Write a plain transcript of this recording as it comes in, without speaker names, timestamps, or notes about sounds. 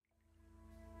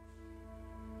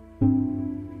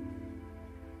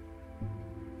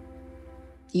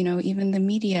Even the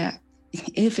media,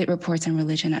 if it reports on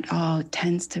religion at all,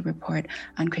 tends to report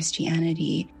on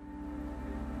Christianity.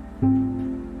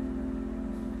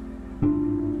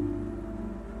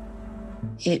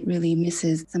 It really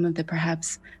misses some of the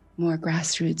perhaps more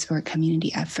grassroots or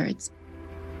community efforts.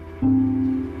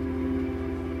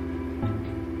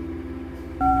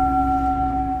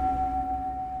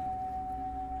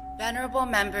 Venerable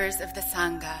members of the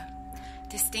Sangha,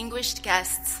 distinguished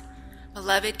guests,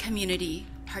 beloved community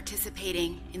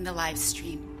participating in the live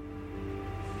stream.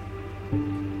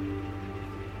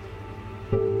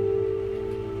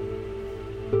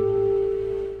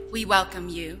 We welcome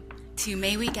you to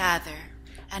May We Gather,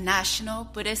 a national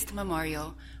Buddhist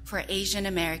memorial for Asian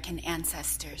American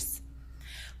ancestors.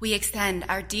 We extend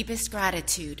our deepest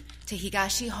gratitude to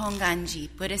Higashi Honganji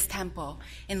Buddhist Temple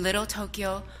in Little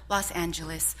Tokyo, Los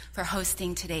Angeles, for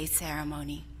hosting today's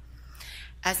ceremony.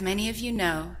 As many of you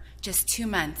know, just 2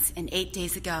 months and 8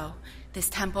 days ago, this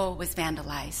temple was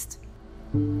vandalized.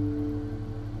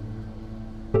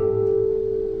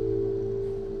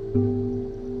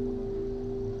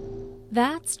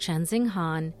 That's Chenzing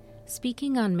Han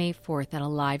speaking on May 4th at a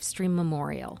live stream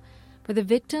memorial for the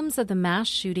victims of the mass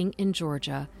shooting in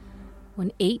Georgia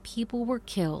when 8 people were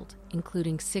killed,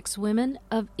 including 6 women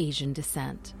of Asian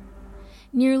descent.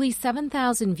 Nearly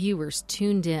 7,000 viewers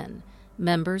tuned in,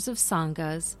 members of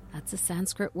Sanghas, that's a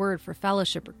Sanskrit word for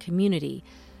fellowship or community,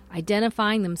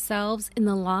 identifying themselves in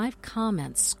the live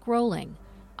comments scrolling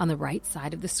on the right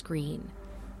side of the screen.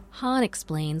 Han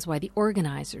explains why the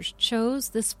organizers chose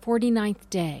this 49th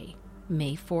day,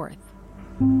 May 4th.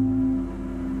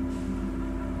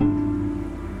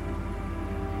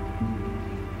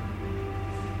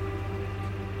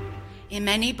 In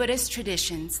many Buddhist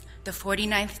traditions, the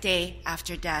 49th day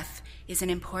after death is an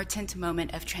important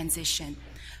moment of transition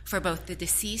for both the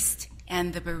deceased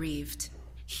and the bereaved.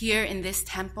 Here in this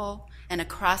temple and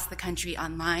across the country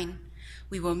online,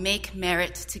 we will make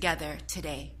merit together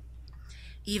today.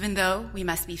 Even though we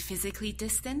must be physically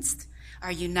distanced,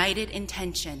 our united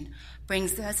intention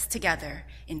brings us together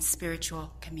in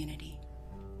spiritual community.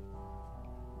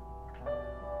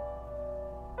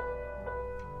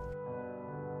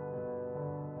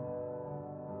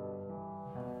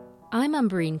 I'm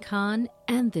Umbreen Khan,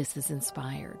 and this is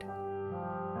Inspired.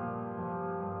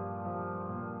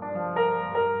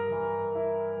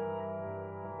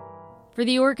 For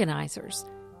the organizers,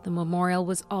 the memorial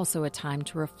was also a time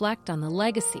to reflect on the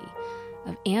legacy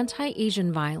of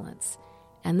anti-Asian violence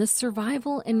and the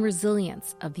survival and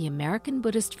resilience of the American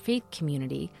Buddhist faith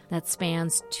community that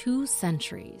spans 2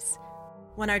 centuries.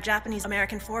 When our Japanese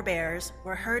American forebears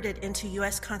were herded into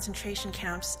U.S. concentration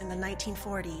camps in the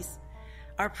 1940s,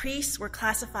 our priests were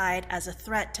classified as a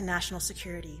threat to national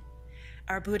security,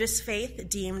 our Buddhist faith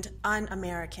deemed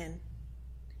un-American.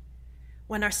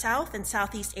 When our South and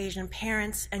Southeast Asian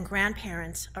parents and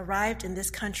grandparents arrived in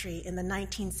this country in the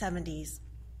 1970s,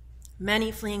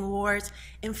 many fleeing wars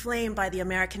inflamed by the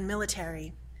American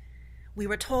military, we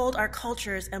were told our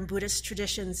cultures and Buddhist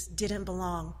traditions didn't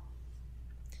belong.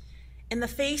 In the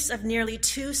face of nearly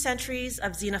 2 centuries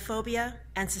of xenophobia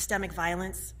and systemic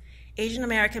violence, Asian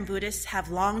American Buddhists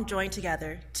have long joined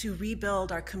together to rebuild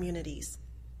our communities.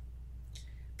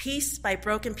 Piece by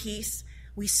broken piece,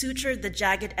 we sutured the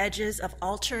jagged edges of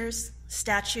altars,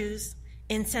 statues,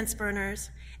 incense burners,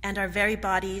 and our very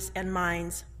bodies and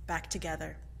minds back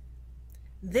together.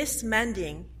 This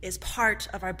mending is part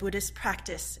of our Buddhist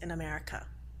practice in America.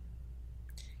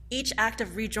 Each act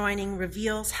of rejoining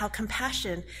reveals how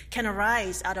compassion can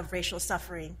arise out of racial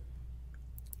suffering,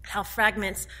 how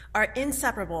fragments are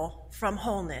inseparable from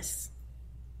wholeness.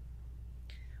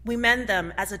 We mend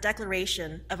them as a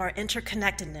declaration of our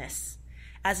interconnectedness,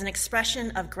 as an expression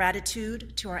of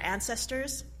gratitude to our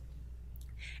ancestors,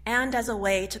 and as a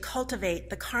way to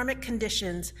cultivate the karmic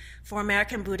conditions for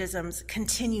American Buddhism's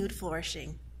continued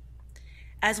flourishing.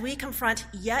 As we confront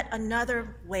yet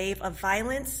another wave of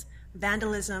violence,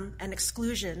 vandalism, and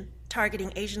exclusion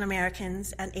targeting Asian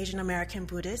Americans and Asian American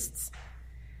Buddhists,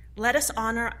 let us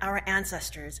honor our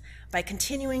ancestors by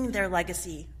continuing their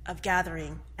legacy of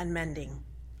gathering and mending.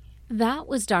 That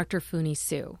was Dr. Funi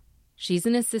Su. She's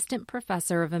an assistant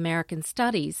professor of American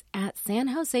Studies at San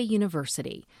Jose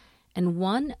University and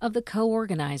one of the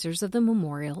co-organizers of the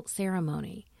memorial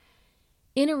ceremony.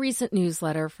 In a recent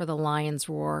newsletter for the Lion's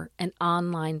Roar, an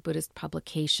online Buddhist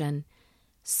publication,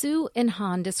 Su and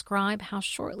Han describe how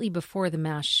shortly before the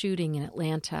mass shooting in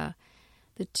Atlanta,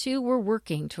 the two were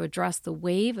working to address the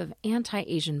wave of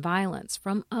anti-Asian violence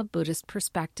from a Buddhist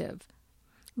perspective.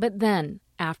 But then,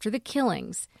 after the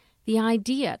killings, the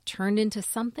idea turned into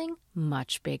something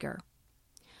much bigger.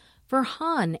 For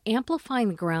Han, amplifying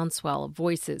the groundswell of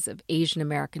voices of Asian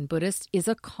American Buddhists is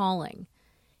a calling.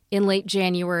 In late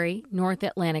January, North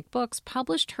Atlantic Books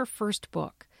published her first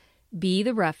book, Be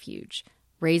the Refuge,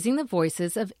 Raising the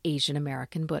Voices of Asian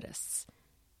American Buddhists.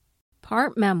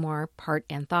 Part memoir, part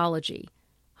anthology,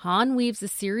 Han weaves a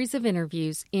series of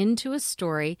interviews into a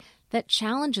story that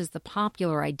challenges the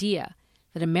popular idea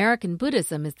that American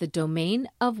Buddhism is the domain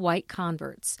of white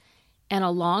converts, and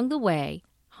along the way,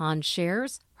 Han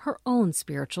shares her own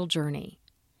spiritual journey.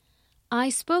 I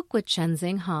spoke with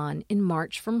Chenzing Han in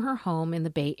March from her home in the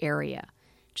Bay Area,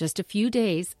 just a few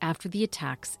days after the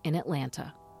attacks in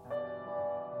Atlanta.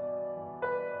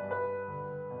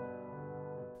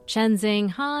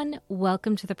 Chenzing Han,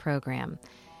 welcome to the program.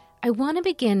 I want to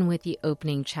begin with the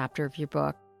opening chapter of your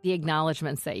book, the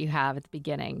acknowledgments that you have at the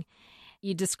beginning.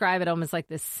 You describe it almost like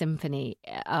this symphony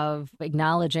of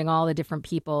acknowledging all the different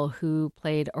people who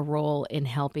played a role in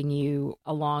helping you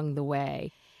along the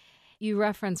way. You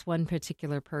reference one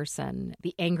particular person,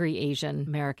 the angry Asian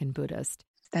American Buddhist.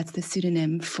 That's the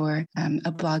pseudonym for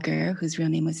a blogger whose real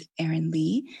name was Aaron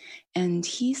Lee. And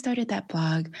he started that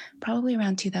blog probably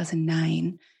around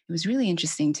 2009. It was really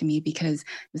interesting to me because it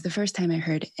was the first time I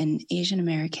heard an Asian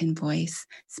American voice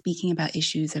speaking about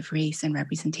issues of race and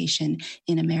representation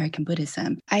in American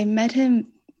Buddhism. I met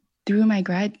him through my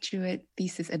graduate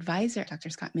thesis advisor. Dr.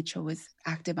 Scott Mitchell was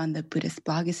active on the Buddhist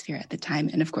blogosphere at the time.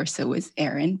 And of course, so was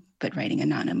Aaron, but writing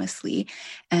anonymously.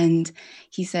 And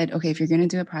he said, okay, if you're going to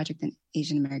do a project in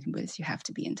Asian American Buddhist, you have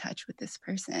to be in touch with this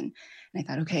person. And I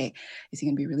thought, okay, is he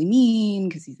going to be really mean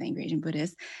because he's an angry Asian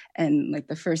Buddhist? And like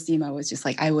the first email was just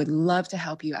like, I would love to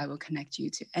help you. I will connect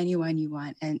you to anyone you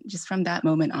want. And just from that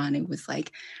moment on, it was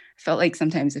like,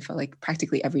 sometimes it felt like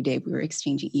practically every day we were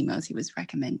exchanging emails. He was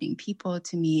recommending people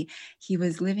to me. He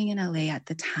was living in LA at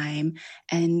the time.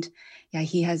 And yeah,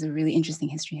 he has a really interesting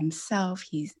history himself.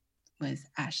 He was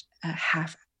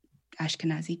half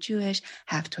Ashkenazi Jewish,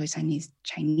 half Toisanese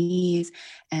Chinese,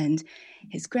 and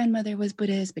his grandmother was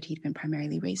Buddhist, but he'd been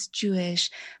primarily raised Jewish,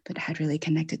 but had really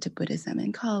connected to Buddhism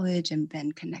in college and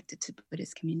been connected to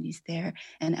Buddhist communities there.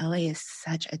 And LA is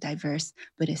such a diverse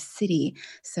Buddhist city.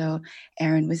 So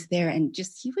Aaron was there and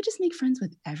he would just make friends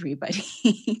with everybody.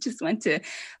 He just went to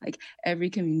like every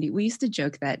community. We used to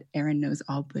joke that Aaron knows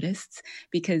all Buddhists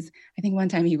because I think one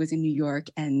time he was in New York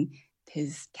and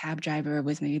his cab driver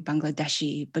was maybe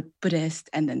Bangladeshi, but Buddhist.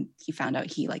 And then he found out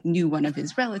he like knew one of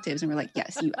his relatives and we're like,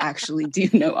 yes, you actually do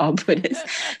know all Buddhists.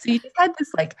 So he just had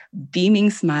this like beaming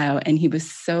smile and he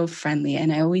was so friendly.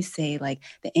 And I always say like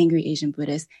the angry Asian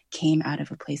Buddhist came out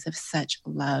of a place of such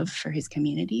love for his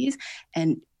communities.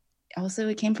 And also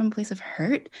it came from a place of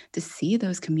hurt to see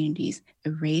those communities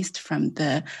erased from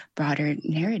the broader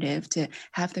narrative, to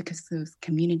have those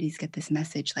communities get this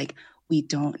message like, we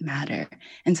don't matter.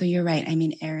 And so you're right. I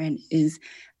mean, Aaron is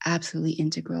absolutely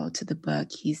integral to the book.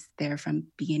 He's there from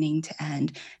beginning to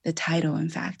end. The title, in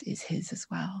fact, is his as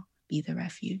well, Be the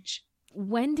Refuge.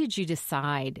 When did you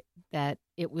decide that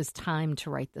it was time to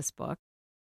write this book?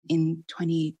 In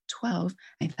 2012,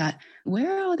 I thought,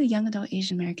 where are all the young adult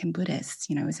Asian American Buddhists?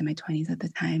 I was in my 20s at the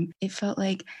time. It felt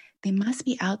like they must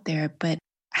be out there, but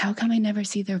how come I never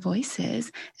see their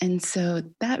voices? And so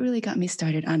that really got me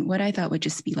started on what I thought would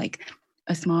just be like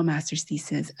a small master's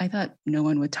thesis. I thought no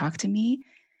one would talk to me.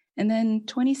 And then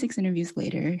 26 interviews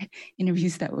later,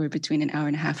 interviews that were between an hour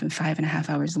and a half and 5.5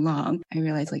 hours long, I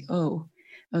realized like,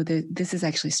 this has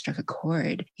actually struck a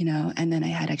chord, and then I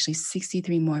had actually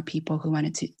 63 more people who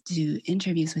wanted to do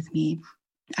interviews with me.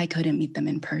 I couldn't meet them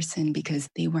in person because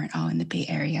they weren't all in the Bay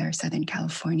Area or Southern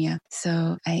California.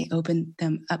 So I opened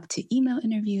them up to email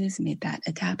interviews, made that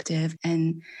adaptive.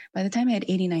 And by the time I had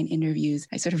 89 interviews,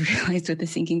 I sort of realized with a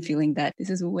sinking feeling that this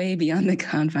is way beyond the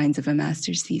confines of a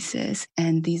master's thesis.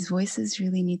 And these voices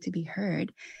really need to be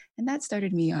heard. And that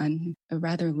started me on a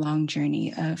rather long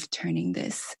journey of turning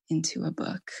this into a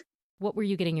book. What were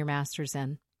you getting your master's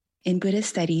in? In Buddhist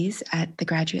Studies at the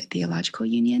Graduate Theological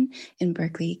Union in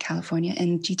Berkeley, California.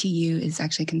 And GTU is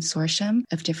actually a consortium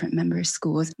of different member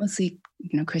schools, mostly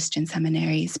Christian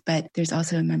seminaries, but there's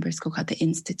also a member school called the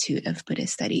Institute of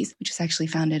Buddhist Studies, which was actually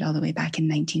founded all the way back in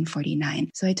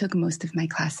 1949. So I took most of my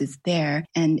classes there.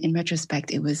 And in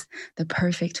retrospect, it was the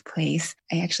perfect place.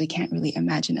 I actually can't really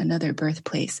imagine another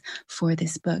birthplace for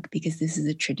this book because this is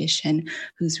a tradition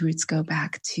whose roots go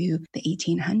back to the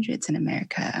 1800s in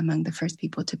America. Among the first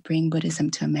people to bring Buddhism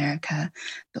to America,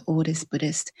 the oldest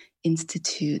Buddhist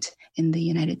institute in the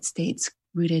United States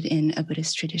rooted in a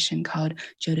Buddhist tradition called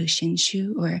Jodo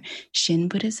Shinshu, or Shin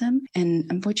Buddhism. And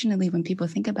unfortunately, when people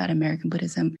think about American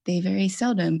Buddhism, they very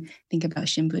seldom think about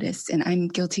Shin Buddhists. And I'm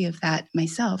guilty of that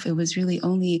myself. It was really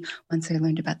only once I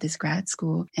learned about this grad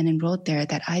school and enrolled there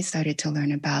that I started to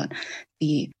learn about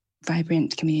the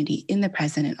vibrant community in the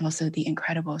present, and also the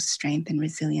incredible strength and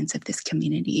resilience of this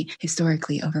community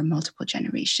historically over multiple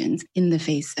generations in the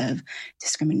face of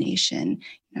discrimination,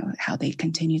 how they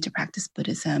continue to practice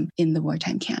Buddhism in the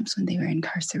wartime camps when they were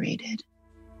incarcerated.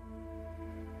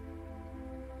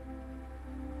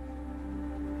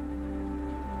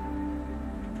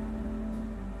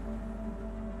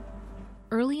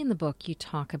 Early in the book, you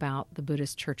talk about the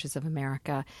Buddhist churches of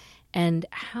America and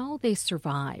how they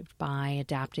survived by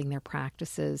adapting their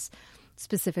practices,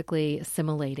 specifically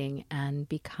assimilating and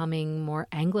becoming more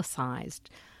anglicized.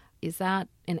 Is that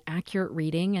an accurate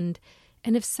reading? And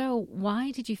if so,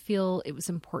 why did you feel it was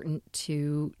important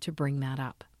to bring that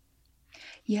up?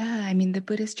 Yeah, I mean, the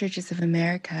Buddhist Churches of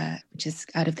America, which is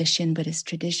out of the Shin Buddhist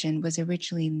tradition, was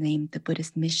originally named the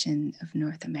Buddhist Mission of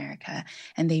North America,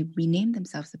 and they renamed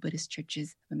themselves the Buddhist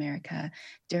Churches of America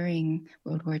during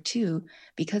World War II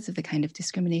because of the kind of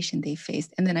discrimination they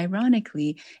faced. And then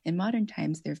ironically, in modern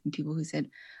times, there have been people who said,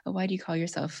 oh, why do you call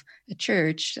yourself a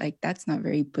church? Like, that's not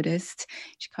very Buddhist.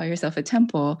 You should call yourself a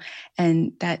temple.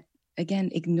 And that again,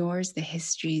 ignores the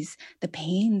histories, the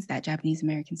pains that Japanese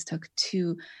Americans took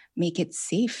to make it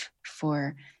safe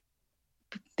for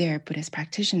their Buddhist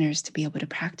practitioners to be able to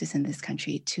practice in this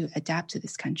country, to adapt to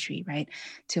this country, right?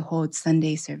 To hold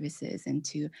Sunday services and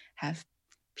to have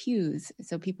pews.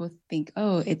 So people think,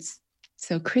 oh, it's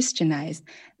so Christianized,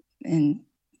 and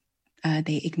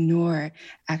they ignore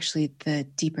actually the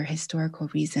deeper historical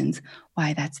reasons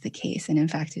why that's the case. And in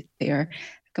fact, they are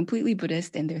completely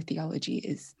Buddhist, and their theology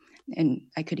is, and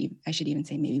I should even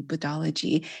say maybe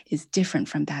Buddhology is different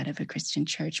from that of a Christian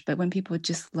church. But when people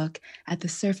just look at the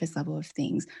surface level of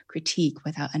things, critique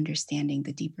without understanding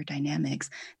the deeper dynamics,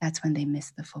 that's when they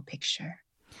miss the full picture.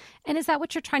 And is that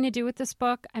what you're trying to do with this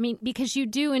book? I mean, because you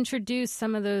do introduce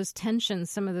some of those tensions,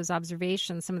 some of those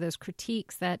observations, some of those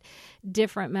critiques that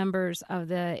different members of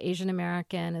the Asian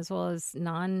American as well as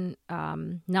non-Asian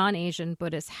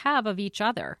Buddhists have of each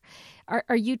other.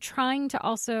 Are you trying to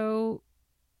also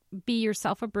be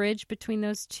yourself a bridge between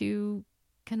those two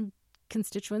kind of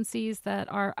constituencies that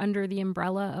are under the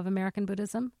umbrella of American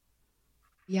Buddhism?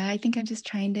 Yeah, I think I'm just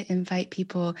trying to invite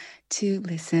people to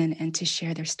listen and to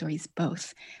share their stories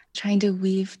both, trying to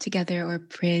weave together or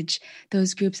bridge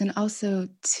those groups, and also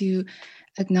to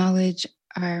acknowledge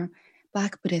our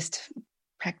Black Buddhist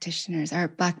practitioners, our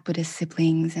Black Buddhist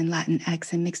siblings and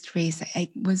Latinx and mixed race. I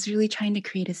was really trying to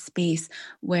create a space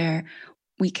where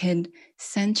we can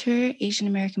center Asian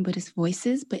American Buddhist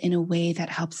voices, but in a way that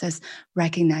helps us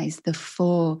recognize the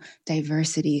full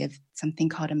diversity of something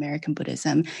called American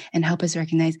Buddhism, and help us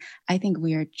recognize, I think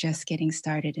we are just getting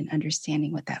started in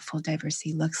understanding what that full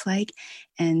diversity looks like.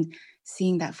 And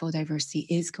seeing that full diversity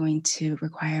is going to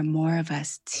require more of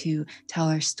us to tell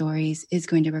our stories, is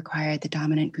going to require the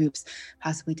dominant groups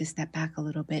possibly to step back a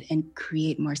little bit and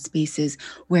create more spaces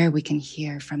where we can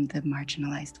hear from the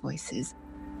marginalized voices.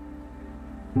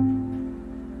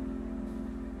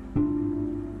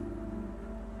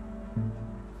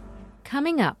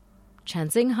 Coming up,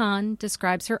 Chenzing Han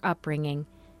describes her upbringing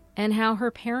and how her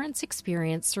parents'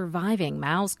 experience surviving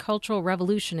Mao's Cultural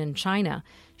Revolution in China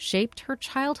shaped her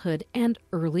childhood and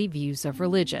early views of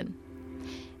religion.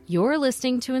 You're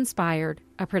listening to Inspired,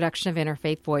 a production of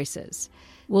Interfaith Voices.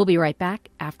 We'll be right back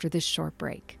after this short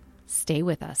break. Stay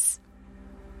with us.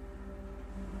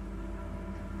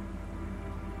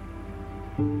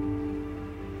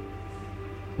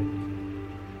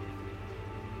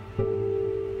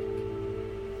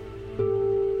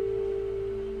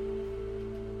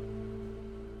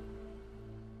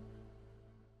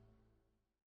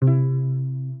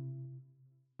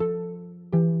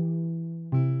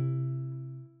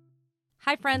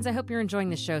 Hi, friends. I hope you're enjoying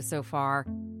the show so far.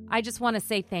 I just want to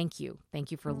say thank you.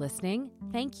 Thank you for listening.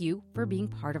 Thank you for being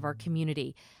part of our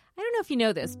community. I don't know if you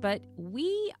know this, but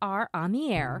we are on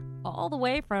the air all the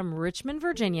way from Richmond,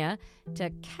 Virginia to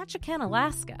Ketchikan,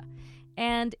 Alaska,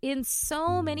 and in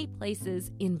so many places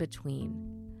in between.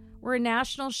 We're a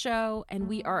national show, and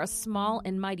we are a small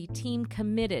and mighty team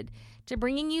committed to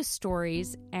bringing you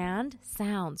stories and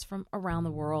sounds from around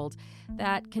the world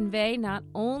that convey not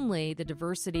only the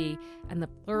diversity and the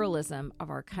pluralism of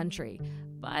our country,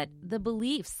 but the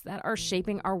beliefs that are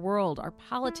shaping our world, our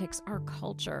politics, our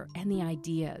culture, and the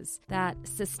ideas that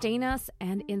sustain us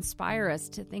and inspire us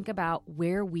to think about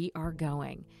where we are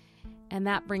going. And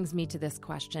that brings me to this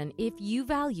question. If you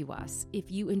value us,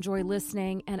 if you enjoy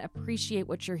listening and appreciate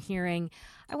what you're hearing,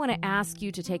 I want to ask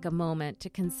you to take a moment to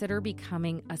consider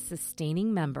becoming a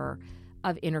sustaining member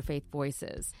of Interfaith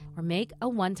Voices, or make a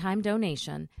one-time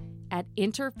donation at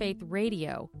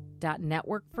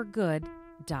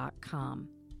interfaithradio.networkforgood.com.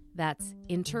 That's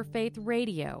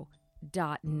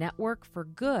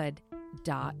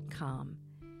interfaithradio.networkforgood.com.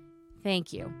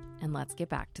 Thank you, and let's get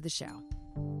back to the show.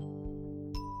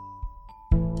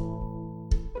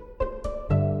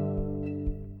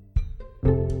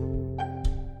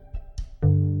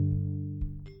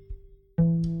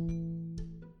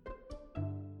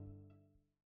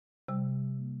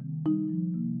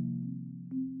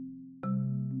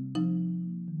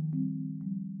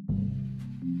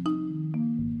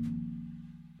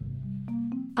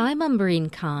 I'm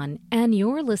Umbreen Khan, and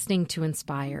you're listening to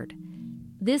Inspired.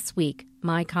 This week,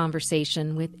 my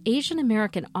conversation with Asian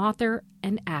American author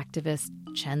and activist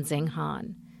Chenzing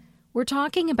Han. We're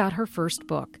talking about her first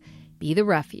book, Be the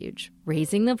Refuge,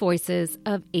 Raising the Voices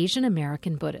of Asian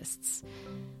American Buddhists.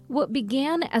 What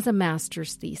began as a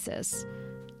master's thesis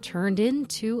turned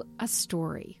into a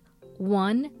story,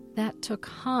 one that took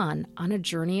Han on a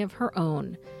journey of her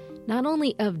own, not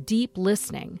only of deep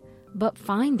listening, but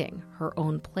finding her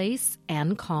own place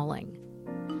and calling.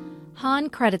 Han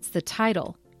credits the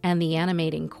title and the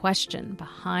animating question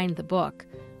behind the book,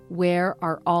 Where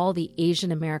Are All the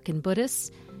Asian American Buddhists?,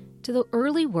 to the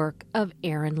early work of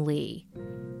Aaron Lee.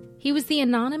 He was the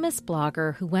anonymous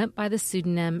blogger who went by the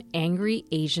pseudonym Angry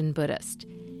Asian Buddhist.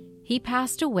 He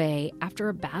passed away after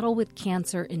a battle with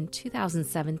cancer in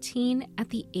 2017 at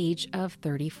the age of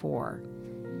 34.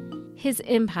 His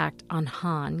impact on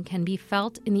Han can be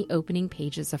felt in the opening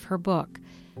pages of her book,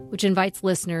 which invites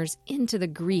listeners into the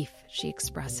grief she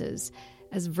expresses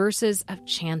as verses of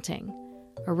chanting,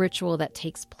 a ritual that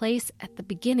takes place at the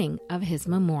beginning of his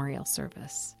memorial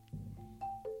service.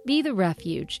 Be the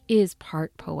Refuge is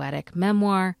part poetic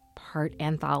memoir, part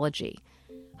anthology.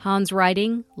 Han's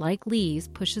writing, like Lee's,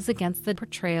 pushes against the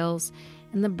portrayals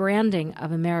and the branding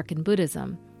of American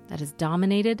Buddhism that is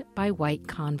dominated by white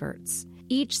converts.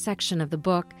 Each section of the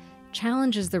book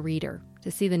challenges the reader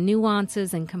to see the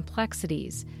nuances and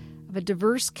complexities of a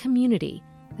diverse community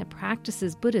that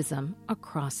practices Buddhism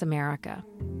across America.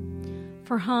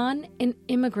 For Han, an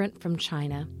immigrant from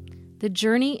China, the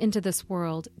journey into this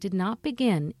world did not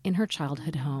begin in her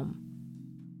childhood home.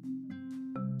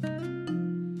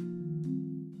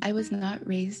 I was not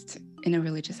raised in a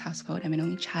religious household. I'm an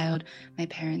only child. My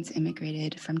parents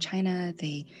immigrated from China.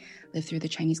 They lived through the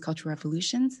Chinese Cultural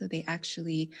Revolution, so they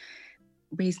actually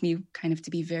raised me kind of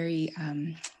to be very,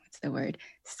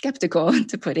 skeptical,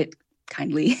 to put it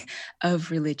kindly,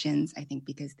 of religions, I think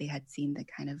because they had seen the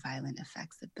kind of violent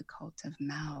effects of the cult of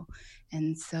Mao.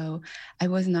 And so I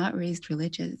was not raised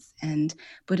religious, and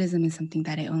Buddhism is something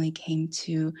that I only came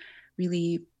to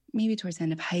really maybe towards the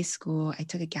end of high school. I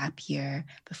took a gap year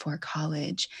before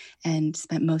college and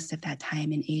spent most of that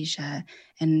time in Asia.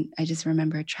 And I just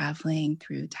remember traveling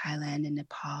through Thailand and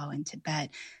Nepal and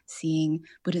Tibet, seeing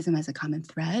Buddhism as a common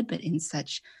thread, but in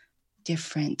such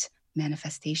different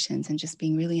manifestations, and just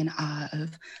being really in awe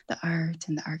of the art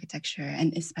and the architecture,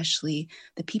 and especially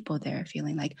the people there,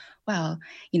 feeling like, wow,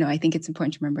 I think it's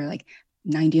important to remember, like,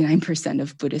 99%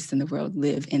 of Buddhists in the world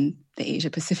live in the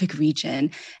Asia Pacific region.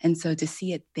 And so to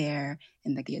see it there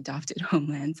in the adopted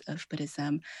homelands of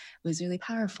Buddhism was really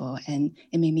powerful. And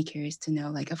it made me curious to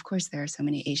know, like, of course, there are so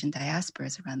many Asian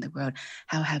diasporas around the world.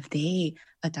 How have they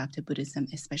adopted Buddhism,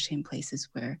 especially in places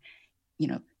where,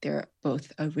 they're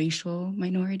both a racial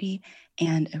minority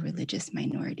and a religious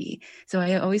minority? So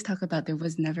I always talk about there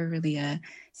was never really a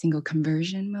single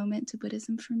conversion moment to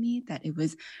Buddhism for me, that it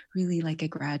was really like a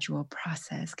gradual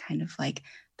process, kind of like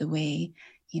the way,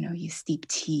 you steep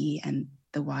tea and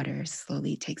the water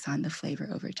slowly takes on the flavor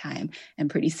over time. And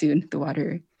pretty soon the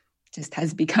water just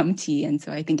has become tea. And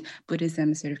so I think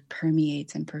Buddhism sort of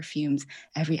permeates and perfumes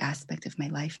every aspect of my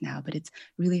life now, but it's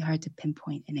really hard to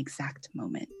pinpoint an exact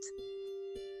moment.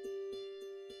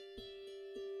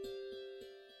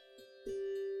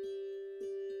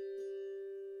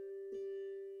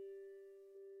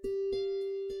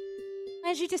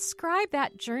 As you describe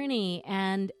that journey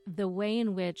and the way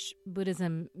in which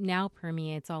Buddhism now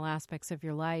permeates all aspects of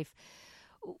your life,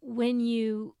 when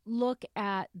you look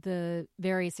at the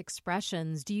various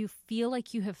expressions, do you feel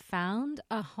like you have found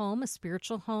a home, a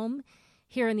spiritual home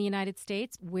here in the United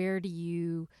States? Where do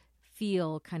you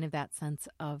feel kind of that sense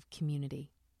of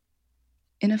community?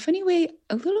 In a funny way,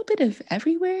 a little bit of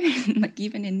everywhere, like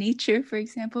even in nature, for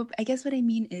example. I guess what I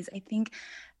mean is, I think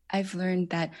I've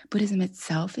learned that Buddhism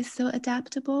itself is so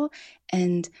adaptable,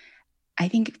 and I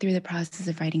think through the process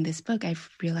of writing this book, I've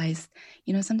realized,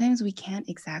 sometimes we can't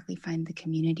exactly find the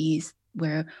communities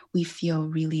where we feel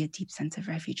really a deep sense of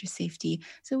refuge or safety.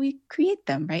 So we create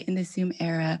them, right? In the Zoom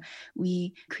era,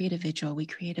 we create a vigil, we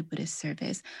create a Buddhist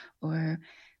service, or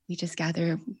we just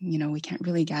gather, we can't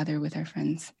really gather with our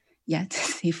friends yet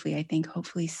safely, I think,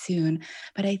 hopefully soon.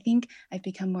 But I think I've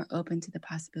become more open to the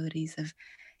possibilities of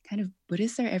kind of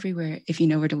Buddhists are everywhere if you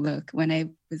know where to look. When I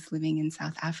was living in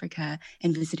South Africa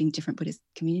and visiting different Buddhist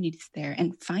communities there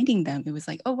and finding them, it was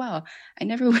like, oh, wow, I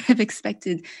never would have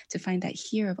expected to find that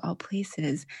here of all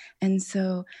places. And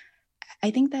so I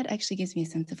think that actually gives me a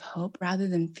sense of hope rather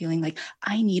than feeling like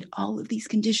I need all of these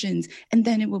conditions and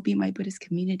then it will be my Buddhist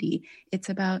community. It's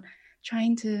about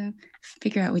trying to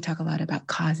figure out, we talk a lot about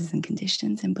causes and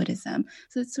conditions in Buddhism.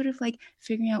 So it's sort of like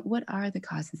figuring out what are the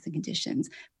causes and conditions.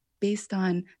 Based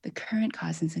on the current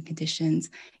causes and conditions,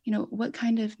 what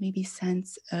kind of maybe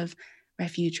sense of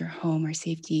refuge or home or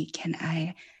safety can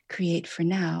I create for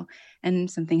now?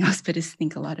 And something else Buddhists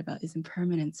think a lot about is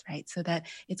impermanence, right? So that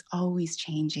it's always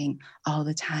changing all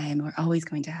the time. We're always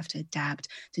going to have to adapt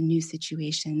to new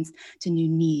situations, to new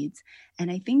needs.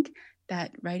 And I think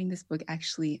that writing this book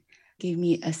actually gave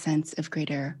me a sense of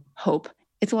greater hope.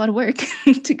 It's a lot of work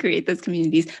to create those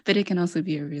communities, but it can also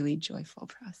be a really joyful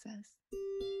process.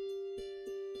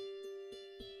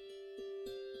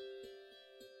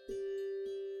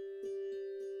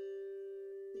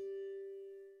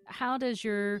 How does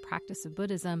your practice of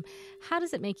Buddhism, how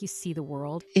does it make you see the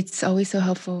world? It's always so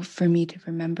helpful for me to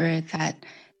remember that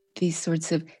these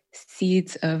sorts of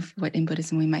seeds of what in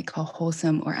Buddhism we might call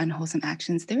wholesome or unwholesome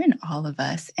actions, they're in all of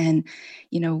us. And,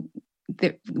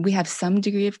 we have some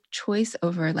degree of choice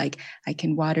over, like, I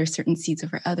can water certain seeds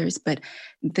over others, but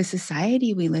the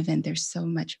society we live in, there's so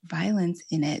much violence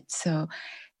in it. So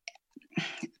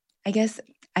I guess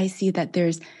I see that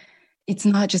it's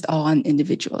not just all on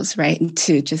individuals, right? And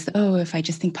to just, if I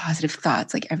just think positive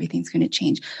thoughts, like everything's going to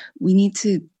change. We need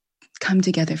to come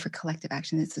together for collective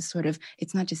action.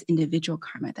 It's not just individual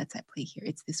karma that's at play here.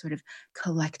 It's this sort of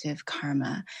collective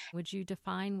karma. Would you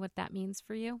define what that means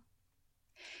for you?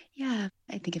 Yeah,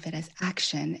 I think of it as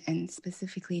action, and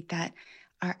specifically that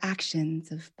our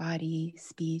actions of body,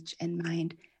 speech, and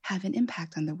mind have an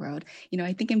impact on the world.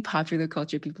 I think in popular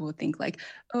culture, people will think like,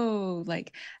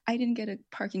 I didn't get a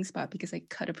parking spot because I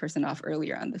cut a person off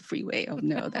earlier on the freeway. Oh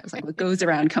no, that was like what goes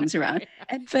around comes around.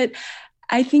 But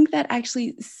I think that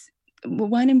actually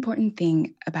one important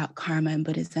thing about karma in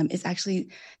Buddhism is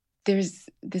actually there's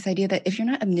this idea that if you're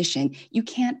not omniscient, you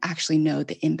can't actually know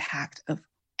the impact of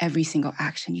every single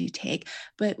action you take.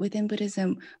 But within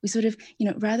Buddhism, we sort of,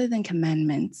 rather than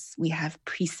commandments, we have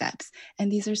precepts.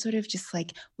 And these are sort of just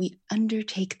like, we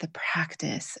undertake the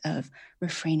practice of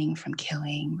refraining from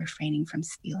killing, refraining from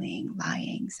stealing,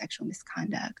 lying, sexual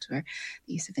misconduct, or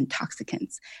the use of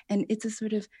intoxicants. And it's a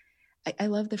sort of, I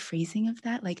love the phrasing of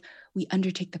that. Like, we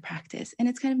undertake the practice, and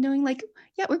it's kind of knowing like,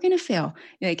 yeah, we're going to fail.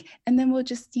 And then we'll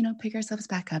just, pick ourselves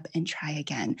back up and try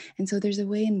again. And so there's a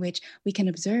way in which we can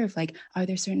observe, like, are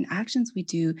there certain actions we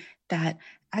do that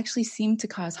actually seem to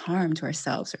cause harm to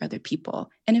ourselves or other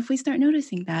people? And if we start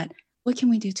noticing that, what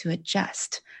can we do to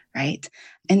adjust? Right.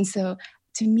 And so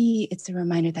to me, it's a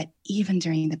reminder that even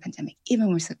during the pandemic, even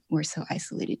when we're so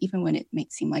isolated, even when it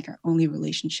might seem like our only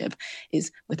relationship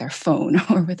is with our phone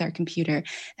or with our computer,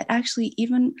 that actually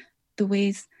even the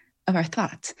ways of our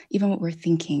thoughts, even what we're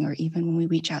thinking, or even when we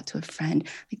reach out to a friend,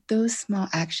 like those small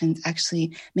actions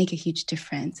actually make a huge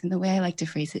difference. And the way I like to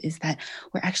phrase it is that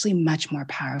we're actually much more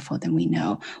powerful than we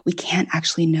know. We can't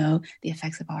actually know the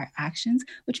effects of our actions,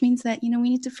 which means that, we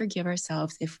need to forgive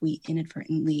ourselves if we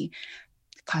inadvertently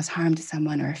cause harm to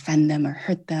someone or offend them or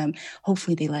hurt them.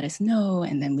 Hopefully they let us know,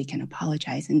 and then we can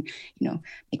apologize and,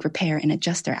 make repair and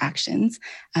adjust our actions.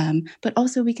 But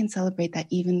also we can celebrate that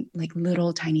even like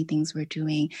little tiny things we're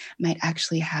doing might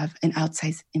actually have an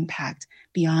outsized impact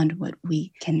beyond what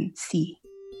we can see.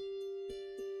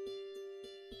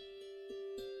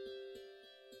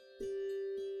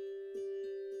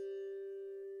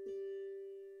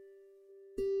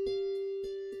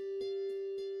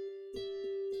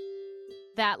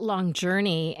 That long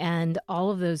journey and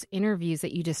all of those interviews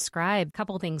that you described, a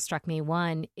couple of things struck me.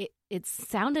 One, it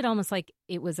sounded almost like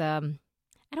it was I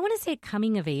don't want to say a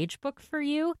coming of age book for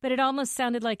you, but it almost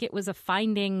sounded like it was a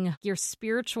finding your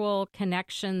spiritual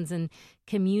connections and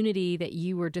community that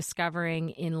you were discovering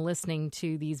in listening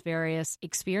to these various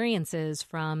experiences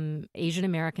from Asian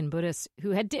American Buddhists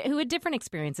who had different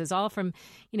experiences, all from,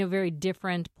 very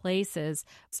different places.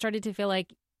 Started to feel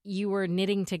like you were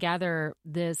knitting together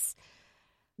this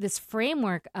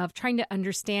framework of trying to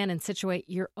understand and situate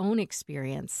your own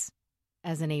experience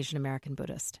as an Asian American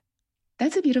Buddhist.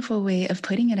 That's a beautiful way of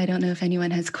putting it. I don't know if anyone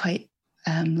has quite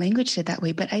languaged it that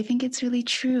way, but I think it's really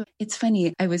true. It's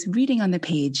funny. I was reading on the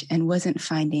page and wasn't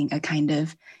finding a kind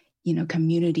of,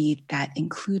 community that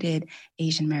included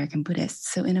Asian American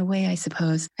Buddhists. So in a way, I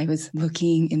suppose I was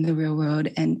looking in the real world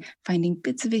and finding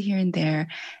bits of it here and there.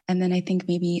 And then I think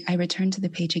maybe I returned to the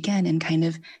page again and kind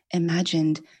of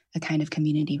imagined a kind of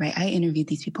community, right? I interviewed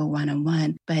these people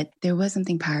one-on-one, but there was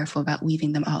something powerful about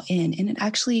weaving them all in. And it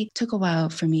actually took a while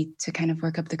for me to kind of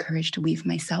work up the courage to weave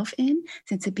myself in,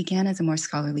 since it began as a more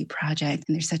scholarly project.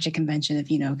 And there's such a convention of,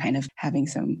 kind of having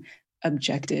some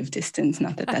objective distance.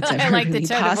 Not that that's ever really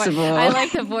possible. I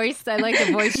like the voice. I like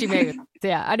the voice you made.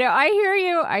 Yeah, I know. I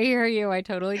hear you. I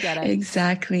totally get it.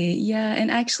 Exactly. Yeah. And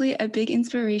actually a big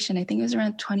inspiration, I think it was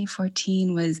around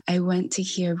 2014, was I went to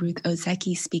hear Ruth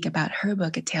Ozeki speak about her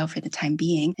book, A Tale for the Time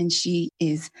Being. And she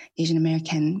is Asian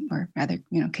American, or rather,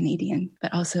 Canadian,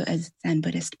 but also a Zen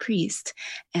Buddhist priest.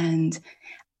 And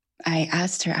I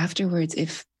asked her afterwards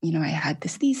if, I had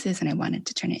this thesis and I wanted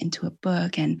to turn it into a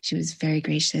book, and she was very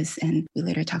gracious. And we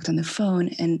later talked on the phone.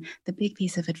 And the big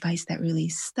piece of advice that really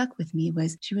stuck with me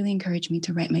was she really encouraged me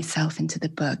to write myself into the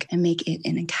book and make it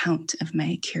an account of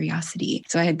my curiosity.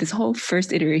 So I had this whole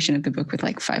first iteration of the book with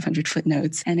like 500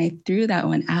 footnotes, and I threw that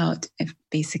one out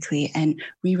basically and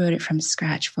rewrote it from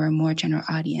scratch for a more general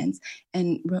audience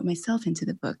and wrote myself into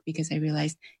the book, because I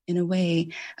realized in a way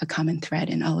a common thread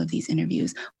in all of these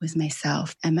interviews was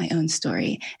myself and my own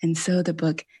story. And so the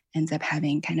book ends up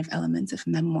having kind of elements of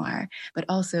memoir, but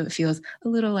also it feels a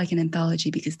little like an anthology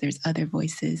because there's other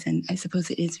voices. And I suppose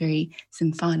it is very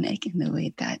symphonic in the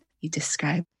way that you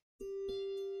describe.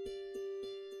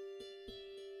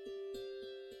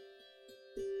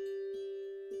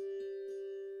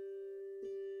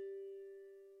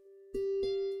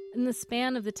 In the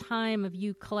span of the time of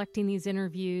you collecting these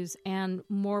interviews and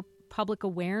more public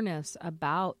awareness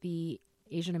about the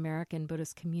Asian American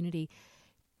Buddhist community,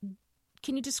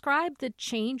 can you describe the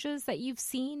changes that you've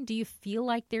seen? Do you feel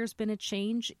like there's been a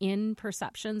change in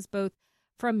perceptions, both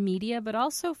from media, but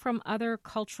also from other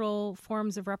cultural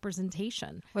forms of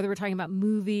representation, whether we're talking about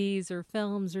movies or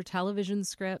films or television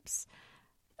scripts?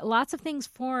 Lots of things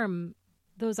form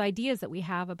those ideas that we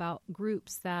have about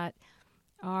groups that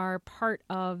are part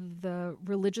of the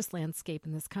religious landscape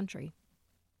in this country.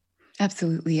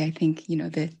 Absolutely. I think,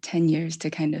 the 10 years to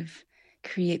kind of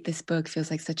create this book feels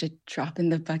like such a drop in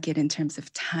the bucket in terms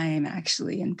of time,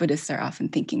 actually. And Buddhists are often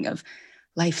thinking of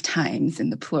lifetimes in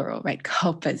the plural, right?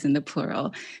 Kalpas in the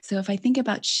plural. So if I think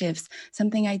about shifts,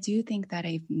 something I do think that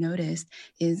I've noticed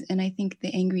is, and I think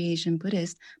the Angry Asian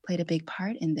Buddhist played a big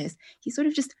part in this, he sort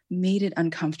of just made it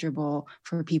uncomfortable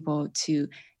for people to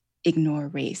ignore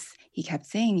race. He kept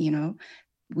saying,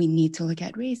 we need to look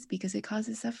at race because it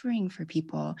causes suffering for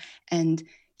people. And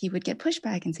he would get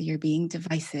pushback and say, you're being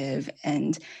divisive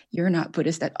and you're not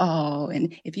Buddhist at all.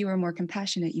 And if you were more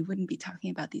compassionate, you wouldn't be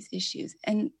talking about these issues.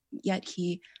 And yet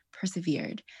he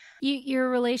persevered.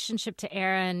 Your relationship to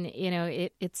Aaron,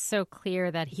 it's so clear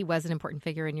that he was an important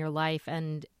figure in your life,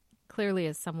 and clearly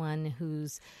as someone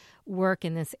whose work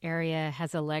in this area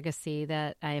has a legacy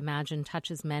that I imagine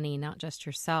touches many, not just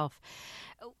yourself.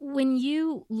 When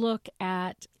you look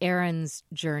at Aaron's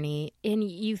journey and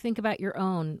you think about your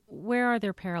own, where are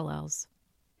there parallels?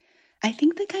 I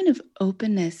think the kind of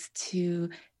openness to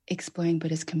exploring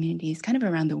Buddhist communities kind of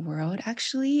around the world,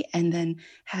 actually, and then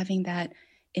having that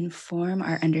inform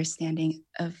our understanding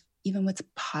of even what's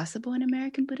possible in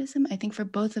American Buddhism. I think for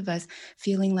both of us,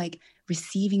 feeling like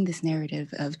receiving this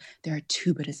narrative of there are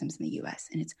two Buddhisms in the US,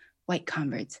 and it's white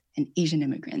converts and Asian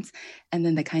immigrants, and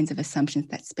then the kinds of assumptions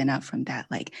that spin out from that,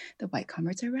 like the white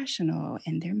converts are rational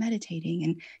and they're meditating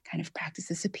and kind of practice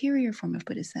a superior form of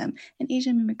Buddhism, and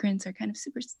Asian immigrants are kind of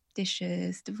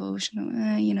superstitious, devotional,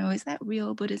 is that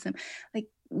real Buddhism? Like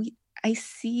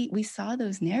we saw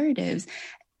those narratives.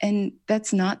 And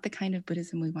that's not the kind of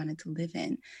Buddhism we wanted to live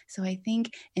in. So I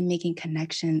think in making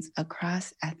connections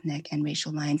across ethnic and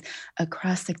racial lines,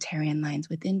 across sectarian lines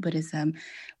within Buddhism,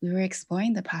 we were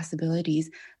exploring the possibilities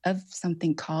of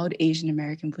something called Asian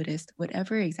American Buddhist,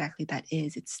 whatever exactly that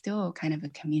is. It's still kind of a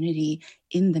community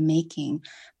in the making.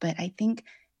 But I think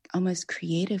almost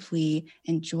creatively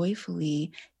and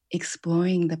joyfully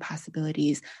exploring the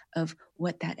possibilities of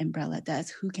what that umbrella does,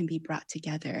 who can be brought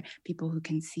together, people who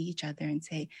can see each other and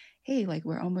say, hey, like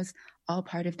we're almost all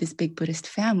part of this big Buddhist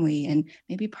family, and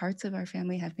maybe parts of our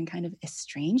family have been kind of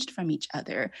estranged from each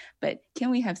other, but can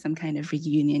we have some kind of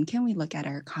reunion? Can we look at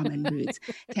our common roots?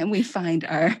 Can we find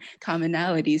our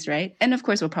commonalities, right? And of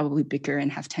course, we'll probably bicker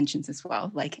and have tensions as well,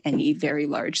 like any very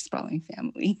large, sprawling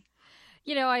family.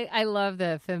 I love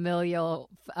the familial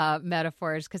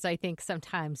metaphors because I think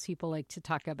sometimes people like to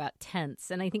talk about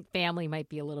tense, and I think family might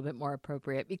be a little bit more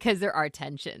appropriate because there are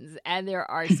tensions and there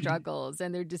are struggles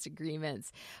and there are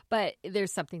disagreements, but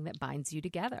there's something that binds you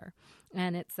together,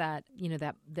 and it's that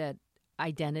that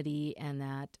identity and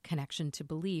that connection to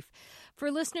belief.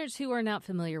 For listeners who are not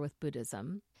familiar with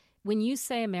Buddhism, when you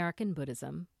say American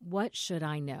Buddhism, what should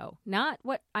I know? Not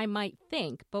what I might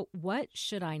think, but what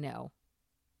should I know?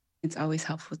 It's always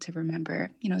helpful to remember,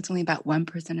 it's only about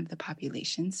 1% of the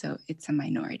population, so it's a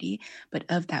minority. But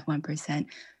of that 1%,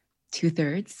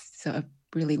 2/3, so a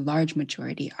really large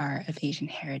majority, are of Asian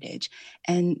heritage.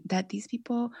 And that these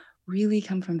people really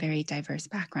come from very diverse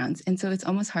backgrounds. And so it's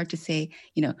almost hard to say,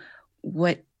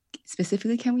 what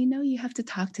specifically can we know? You have to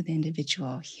talk to the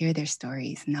individual, hear their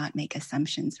stories, not make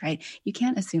assumptions, right? You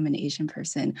can't assume an Asian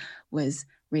person was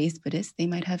raised Buddhist. They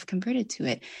might have converted to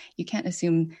it. You can't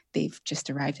assume they've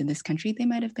just arrived in this country. They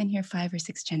might have been here 5 or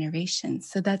 6 generations.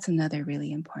 So that's another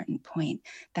really important point,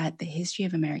 that the history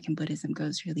of American Buddhism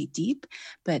goes really deep,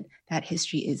 but that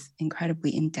history is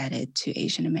incredibly indebted to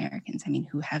Asian Americans,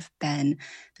 who have been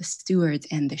the stewards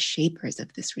and the shapers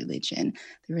of this religion.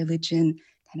 The religion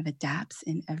kind of adapts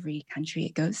in every country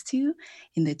it goes to.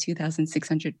 In the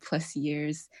 2,600 plus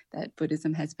years that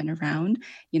Buddhism has been around,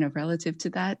 relative to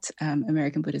that,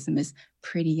 American Buddhism is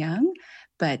pretty young,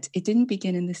 but it didn't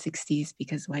begin in the 60s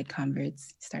because white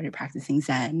converts started practicing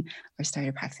Zen or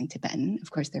started practicing Tibetan.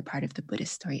 Of course, they're part of the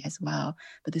Buddhist story as well,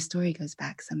 but the story goes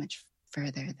back so much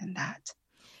further than that.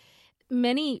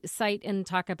 Many cite and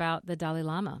talk about the Dalai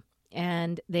Lama,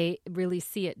 and they really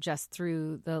see it just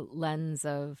through the lens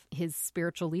of his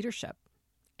spiritual leadership.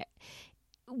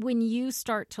 When you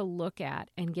start to look at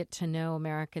and get to know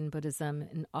American Buddhism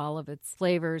and all of its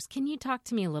flavors, can you talk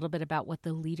to me a little bit about what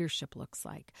the leadership looks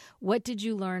like? What did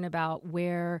you learn about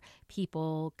where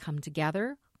people come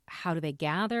together? How do they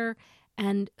gather?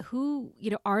 And who,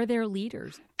 are their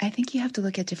leaders? I think you have to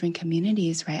look at different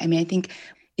communities, right? I think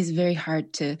it's very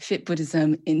hard to fit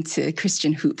Buddhism into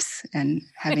Christian hoops. And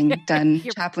having done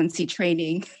chaplaincy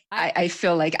training, I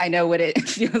feel like I know what it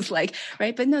feels like,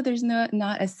 right? But no, there's not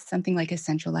something like a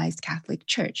centralized Catholic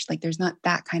church. Like there's not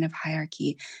that kind of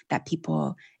hierarchy that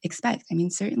people expect.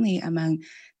 Certainly among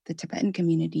the Tibetan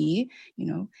community,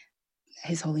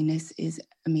 His Holiness is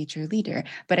a major leader.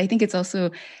 But I think it's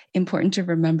also important to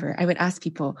remember, I would ask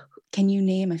people, can you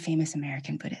name a famous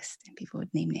American Buddhist? And people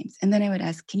would name names. And then I would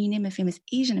ask, can you name a famous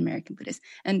Asian American Buddhist?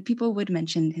 And people would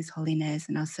mention His Holiness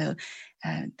and also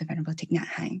the Venerable Thich Nhat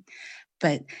Hanh.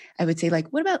 But I would say,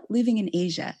 what about living in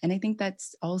Asia? And I think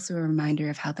that's also a reminder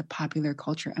of how the popular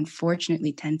culture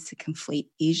unfortunately tends to conflate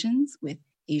Asians with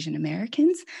Asian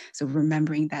Americans. So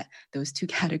remembering that those two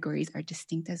categories are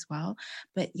distinct as well.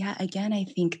 But yeah, again, I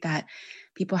think that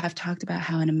people have talked about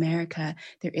how in America,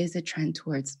 there is a trend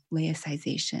towards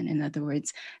laicization. In other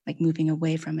words, moving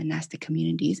away from monastic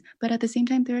communities. But at the same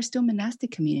time, there are still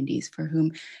monastic communities for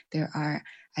whom there are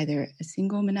either a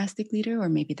single monastic leader or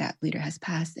maybe that leader has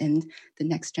passed. And the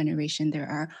next generation, there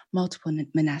are multiple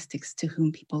monastics to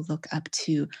whom people look up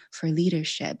to for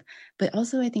leadership. But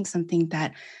also, I think something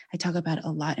that I talk about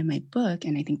a lot in my book,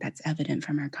 and I think that's evident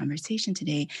from our conversation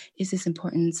today, is this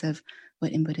importance of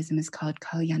what in Buddhism is called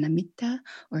kalyanamitta,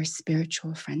 or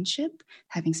spiritual friendship,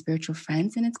 having spiritual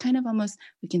friends. And it's kind of almost,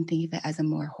 we can think of it as a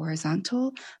more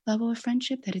horizontal level of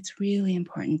friendship, that it's really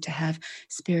important to have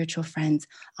spiritual friends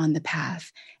on the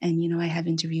path. And, I have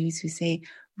interviewees who say,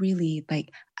 really,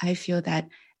 I feel that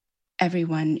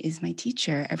everyone is my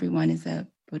teacher. Everyone is a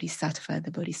bodhisattva,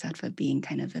 the bodhisattva being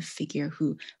kind of a figure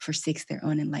who forsakes their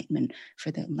own enlightenment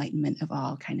for the enlightenment of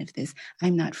all, kind of this,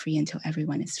 I'm not free until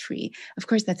everyone is free. Of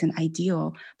course, that's an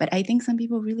ideal, but I think some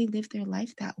people really live their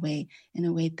life that way, in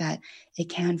a way that it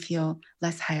can feel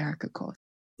less hierarchical.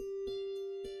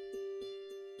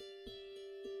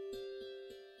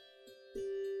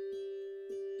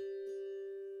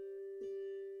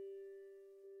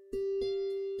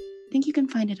 I think you can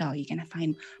find it all. You can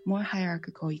find more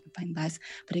hierarchical, you can find less.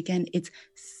 But again, it's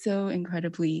so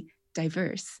incredibly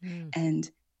diverse. And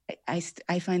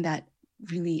I find that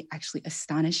really actually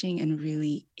astonishing and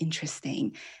really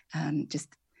interesting.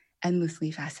 Just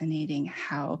endlessly fascinating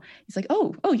how it's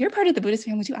oh, you're part of the Buddhist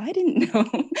family too. I didn't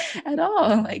know at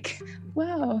all.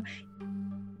 Wow.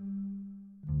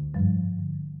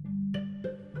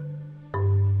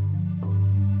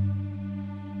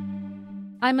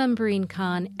 I'm Umbreen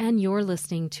Khan, and you're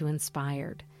listening to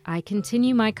Inspired. I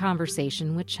continue my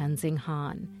conversation with Chenzing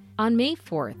Han. On May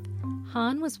 4th,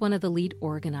 Han was one of the lead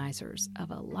organizers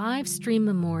of a live stream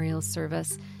memorial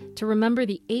service to remember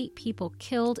the 8 people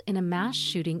killed in a mass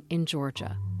shooting in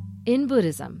Georgia. In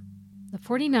Buddhism, The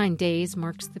 49 days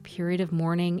marks the period of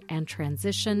mourning and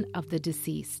transition of the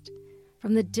deceased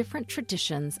from the different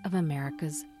traditions of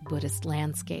America's Buddhist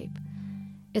landscape.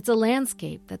 It's a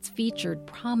landscape that's featured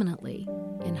prominently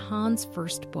in Han's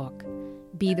first book,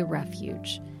 Be the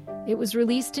Refuge. It was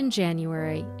released in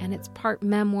January, and it's part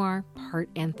memoir, part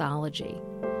anthology.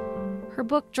 Her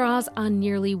book draws on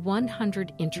nearly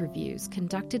 100 interviews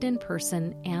conducted in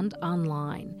person and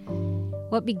online.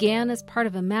 What began as part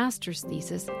of a master's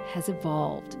thesis has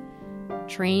evolved.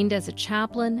 Trained as a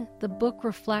chaplain, the book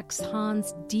reflects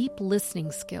Han's deep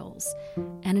listening skills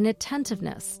and an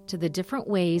attentiveness to the different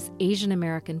ways Asian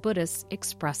American Buddhists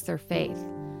express their faith.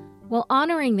 While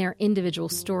honoring their individual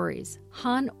stories,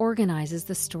 Han organizes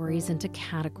the stories into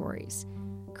categories,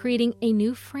 creating a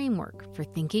new framework for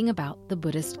thinking about the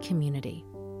Buddhist community.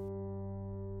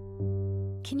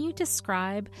 Can you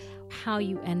describe how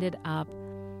you ended up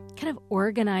kind of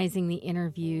organizing the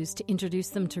interviews to introduce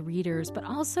them to readers, but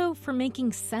also for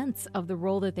making sense of the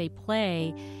role that they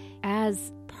play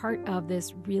as part of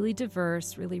this really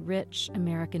diverse, really rich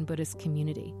American Buddhist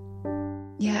community?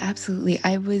 Yeah, absolutely.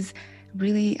 I was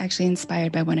really actually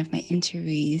inspired by one of my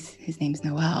interviewees. His name's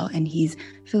Noel, and he's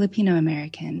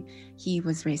Filipino-American. He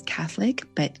was raised Catholic,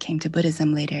 but came to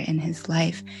Buddhism later in his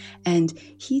life. And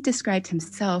he described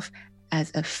himself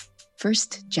as a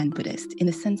first-gen Buddhist, in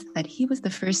the sense that he was the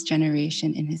first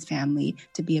generation in his family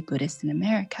to be a Buddhist in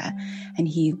America. And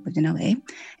he lived in LA,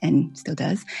 and still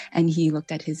does. And he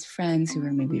looked at his friends who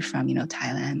were maybe from,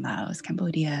 Thailand, Laos,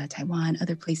 Cambodia, Taiwan,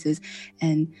 other places.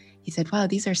 And he said, wow,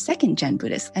 these are second-gen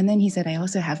Buddhists. And then he said, I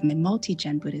also have my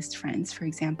multi-gen Buddhist friends. For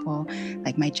example,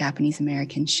 like my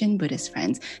Japanese-American Shin Buddhist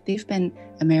friends. They've been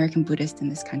American Buddhist in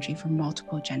this country for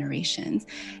multiple generations.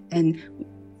 And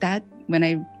that, when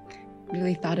I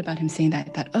really thought about him saying that,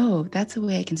 I thought, oh, that's a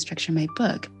way I can structure my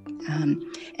book.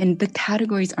 And the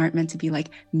categories aren't meant to be like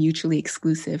mutually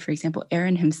exclusive. For example,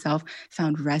 Aaron himself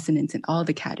found resonance in all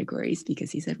the categories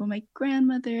because he said, well, my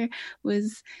grandmother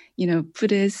was,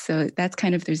 Buddhist. So that's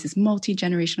there's this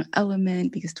multi-generational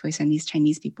element because Toysa and these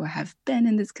Chinese people have been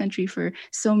in this country for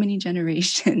so many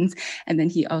generations. And then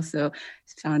he also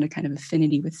found a kind of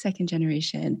affinity with second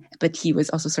generation, but he was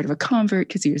also sort of a convert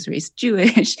because he was raised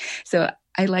Jewish. So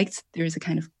I liked there was a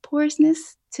kind of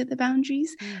porousness to the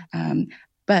boundaries.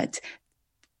 But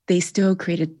they still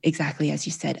created, exactly as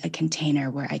you said, a container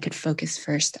where I could focus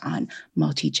first on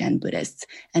multi-gen Buddhists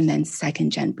and then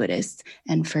second-gen Buddhists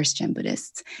and first-gen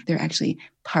Buddhists. They're actually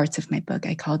parts of my book.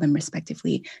 I call them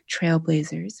respectively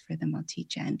trailblazers for the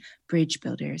multi-gen, bridge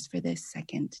builders for the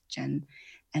second-gen,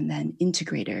 and then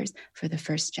integrators for the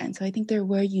first gen. So I think there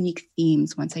were unique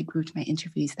themes once I grouped my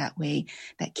interviews that way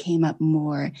that came up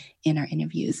more in our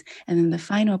interviews. And then the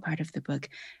final part of the book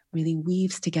really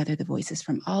weaves together the voices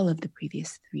from all of the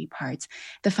previous three parts.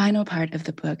 The final part of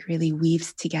the book really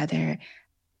weaves together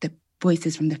the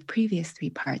voices from the previous three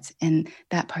parts, and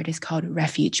that part is called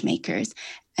Refuge Makers.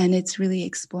 And it's really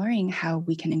exploring how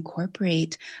we can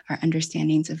incorporate our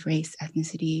understandings of race,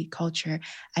 ethnicity, culture,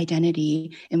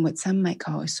 identity in what some might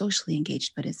call a socially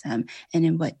engaged Buddhism, and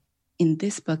in what in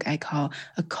this book I call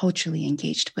a culturally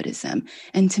engaged Buddhism.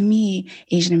 And to me,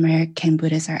 Asian American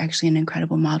Buddhists are actually an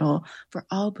incredible model for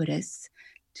all Buddhists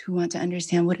who want to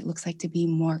understand what it looks like to be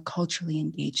more culturally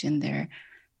engaged in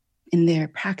their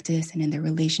practice and in their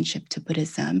relationship to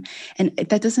Buddhism. And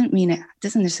that doesn't mean it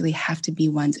doesn't necessarily have to be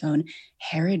one's own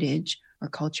heritage or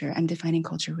culture. I'm defining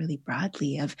culture really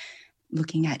broadly of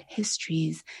looking at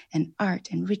histories and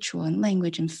art and ritual and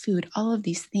language and food, all of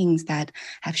these things that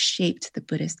have shaped the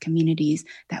Buddhist communities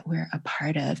that we're a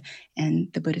part of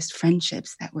and the Buddhist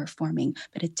friendships that we're forming,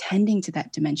 but attending to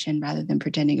that dimension rather than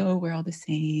pretending, oh, we're all the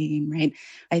same, right?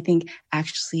 I think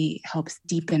actually helps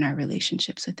deepen our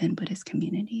relationships within Buddhist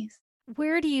communities.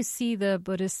 Where do you see the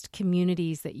Buddhist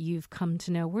communities that you've come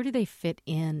to know? Where do they fit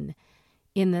in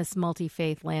this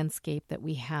multi-faith landscape that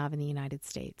we have in the United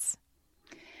States?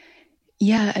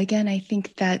 Yeah, again, I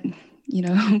think that,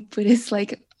 Buddhists,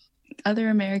 like other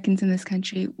Americans in this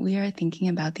country, we are thinking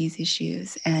about these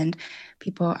issues, and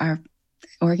people are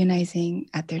organizing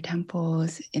at their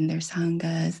temples, in their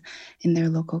sanghas, in their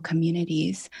local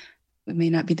communities. It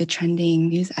may not be the trending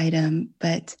news item,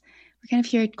 but we're kind of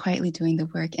here quietly doing the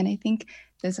work. And I think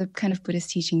there's a kind of Buddhist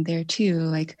teaching there too,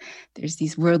 like there's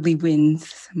these worldly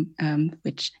winds,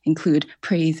 which include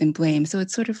praise and blame. So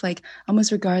it's sort of like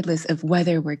almost regardless of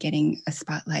whether we're getting a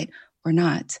spotlight or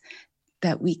not,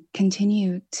 that we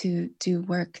continue to do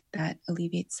work that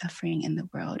alleviates suffering in the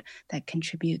world, that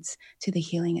contributes to the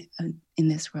healing in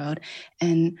this world,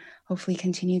 and hopefully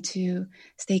continue to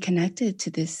stay connected to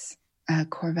this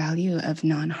core value of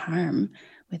non-harm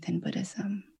within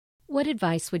Buddhism. What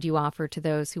advice would you offer to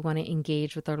those who want to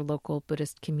engage with our local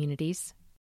Buddhist communities?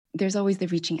 There's always the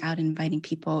reaching out and inviting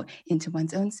people into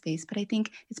one's own space. But I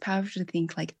think it's powerful to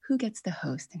think like, who gets to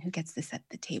host and who gets to set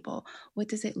the table? What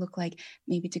does it look like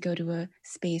maybe to go to a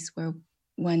space where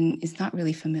one is not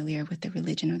really familiar with the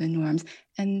religion or the norms?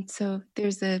 And so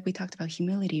we talked about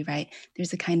humility, right?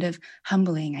 There's a kind of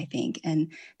humbling, I think,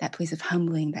 and that place of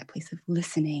humbling, that place of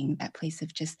listening, that place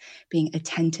of just being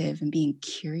attentive and being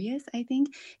curious, I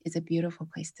think, is a beautiful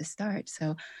place to start.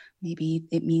 So maybe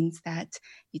it means that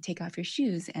you take off your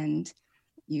shoes and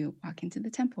you walk into the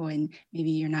temple, and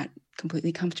maybe you're not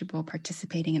completely comfortable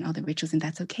participating in all the rituals, and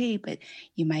that's okay, but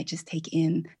you might just take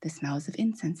in the smells of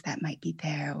incense that might be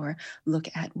there, or look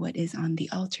at what is on the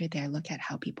altar there, look at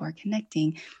how people are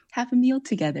connecting, have a meal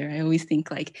together. I always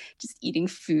think like just eating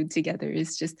food together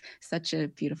is just such a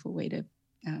beautiful way to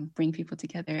bring people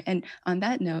together. And on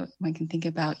that note, one can think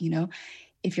about,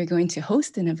 if you're going to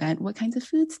host an event, what kinds of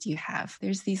foods do you have?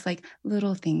 There's these like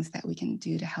little things that we can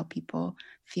do to help people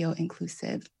feel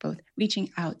inclusive, both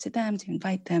reaching out to them, to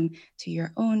invite them to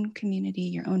your own community,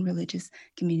 your own religious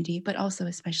community, but also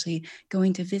especially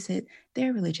going to visit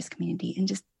their religious community and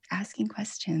just asking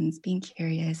questions, being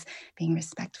curious, being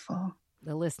respectful.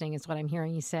 The listening is what I'm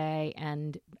hearing you say,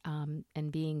 and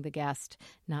being the guest,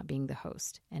 not being the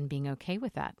host, and being okay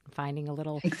with that. Finding a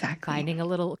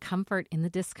little comfort in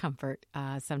the discomfort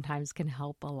sometimes can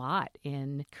help a lot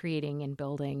in creating and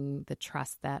building the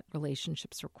trust that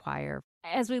relationships require.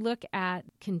 As we look at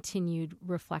continued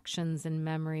reflections and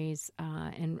memories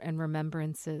and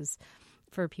remembrances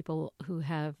for people who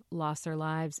have lost their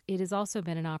lives, it has also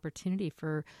been an opportunity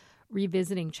for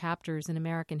revisiting chapters in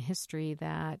American history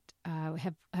that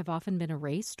have often been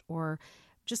erased or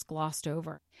just glossed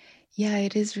over. Yeah,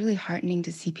 it is really heartening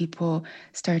to see people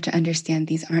start to understand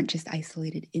these aren't just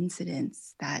isolated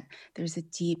incidents, that there's a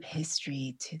deep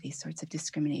history to these sorts of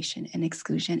discrimination and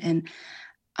exclusion. And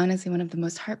honestly, one of the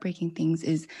most heartbreaking things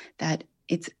is that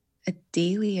it's a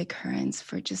daily occurrence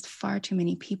for just far too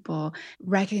many people,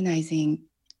 recognizing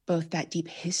both that deep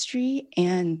history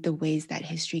and the ways that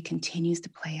history continues to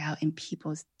play out in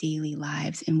people's daily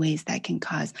lives in ways that can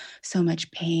cause so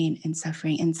much pain and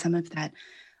suffering. And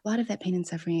a lot of that pain and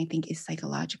suffering, I think, is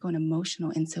psychological and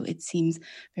emotional. And so it seems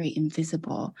very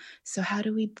invisible. So how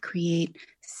do we create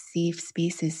safe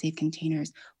spaces, safe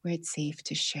containers where it's safe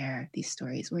to share these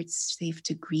stories, where it's safe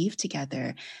to grieve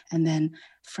together? And then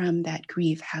from that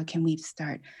grief, how can we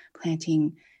start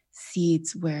planting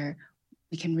seeds where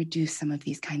we can reduce some of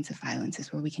these kinds of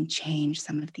violences, where we can change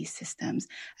some of these systems?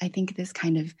 I think this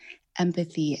kind of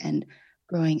empathy and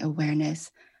growing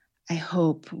awareness, I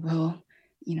hope, will,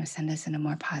 send us in a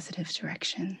more positive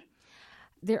direction.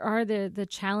 There are the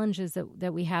challenges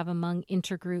that we have among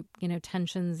intergroup,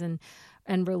 tensions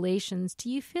and relations. Do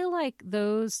you feel like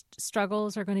those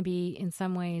struggles are going to be in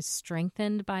some ways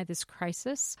strengthened by this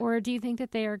crisis, or do you think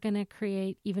that they are going to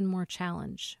create even more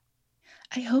challenge?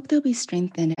 I hope they'll be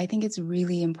strengthened. I think it's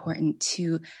really important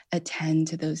to attend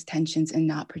to those tensions and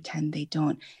not pretend they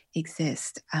don't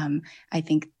exist. I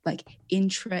think like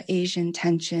intra-Asian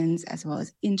tensions as well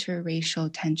as interracial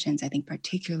tensions, I think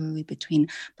particularly between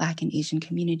Black and Asian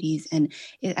communities. And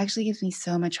it actually gives me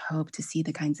so much hope to see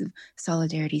the kinds of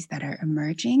solidarities that are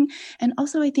emerging. And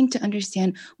also I think to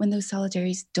understand when those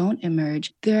solidarities don't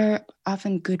emerge, there are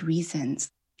often good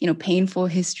reasons. Painful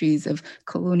histories of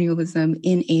colonialism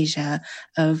in Asia,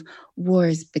 of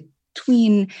wars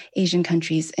between Asian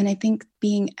countries. And I think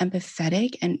being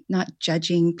empathetic and not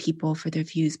judging people for their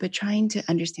views, but trying to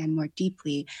understand more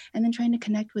deeply and then trying to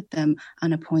connect with them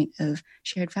on a point of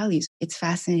shared values. It's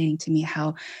fascinating to me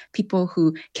how people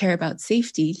who care about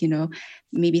safety,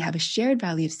 maybe have a shared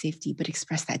value of safety, but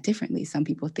express that differently. Some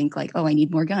people think like, oh, I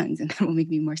need more guns and that will make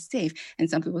me more safe. And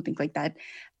some people think like that,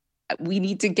 we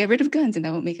need to get rid of guns and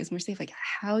that will make us more safe. Like,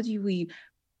 how do we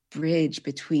bridge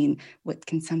between what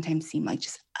can sometimes seem like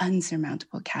just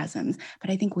unsurmountable chasms? But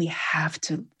I think we have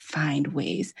to find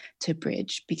ways to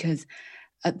bridge, because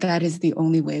that is the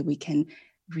only way we can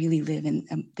really live in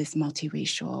this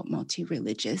multiracial,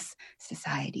 multi-religious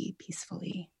society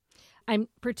peacefully. I'm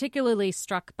particularly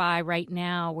struck by right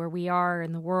now where we are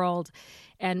in the world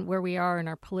and where we are in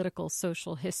our political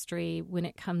social history when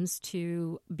it comes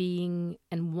to being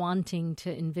and wanting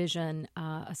to envision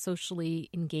a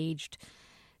socially engaged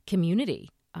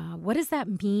community. What does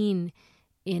that mean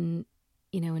in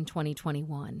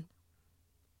 2021?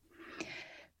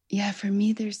 Yeah, for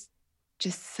me, there's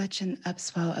just such an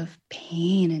upswell of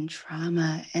pain and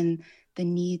trauma and the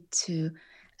need to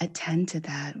attend to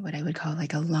that, what I would call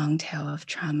like a long tail of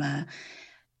trauma,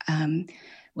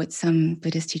 what some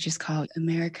Buddhist teachers call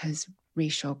America's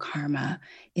racial karma.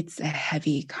 It's a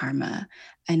heavy karma.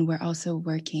 And we're also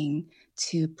working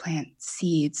to plant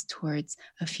seeds towards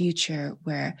a future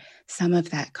where some of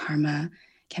that karma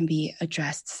can be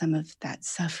addressed, some of that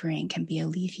suffering can be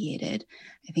alleviated.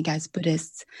 I think as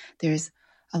Buddhists, there's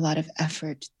a lot of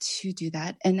effort to do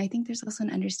that. And I think there's also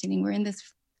an understanding we're in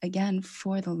this, again,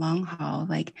 for the long haul.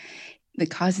 Like, the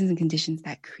causes and conditions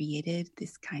that created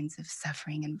these kinds of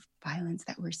suffering and violence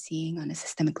that we're seeing on a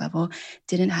systemic level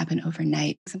didn't happen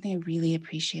overnight. Something I really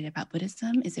appreciate about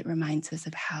Buddhism is it reminds us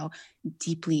of how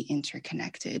deeply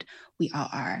interconnected we all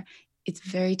are. It's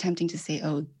very tempting to say,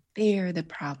 oh, they're the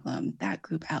problem, that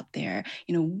group out there,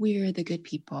 we're the good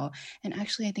people. And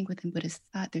actually, I think within Buddhist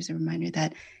thought, there's a reminder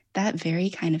that that very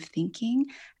kind of thinking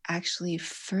actually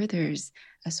furthers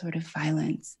a sort of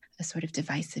violence, a sort of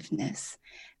divisiveness.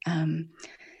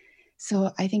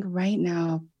 So I think right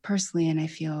now, personally, and I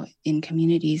feel in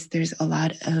communities, there's a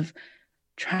lot of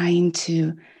trying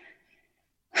to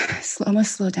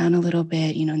almost slow down a little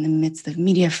bit, in the midst of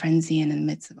media frenzy and in the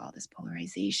midst of all this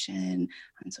polarization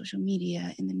on social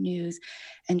media, in the news,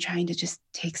 and trying to just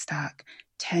take stock,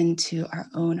 tend to our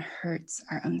own hurts,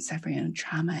 our own suffering, our own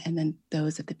trauma, and then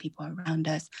those of the people around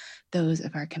us, those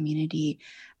of our community.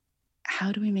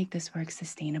 How do we make this work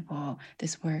sustainable,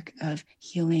 this work of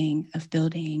healing, of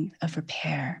building, of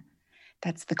repair?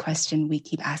 That's the question we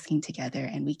keep asking together,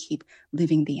 and we keep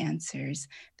living the answers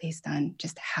based on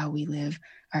just how we live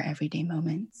our everyday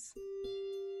moments.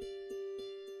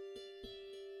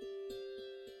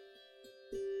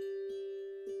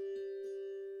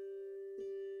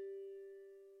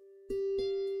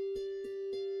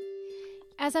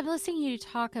 As I'm listening to you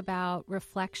talk about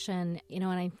reflection, and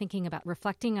I'm thinking about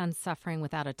reflecting on suffering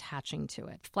without attaching to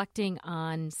it, reflecting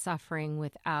on suffering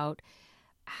without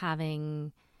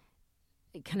having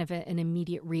kind of an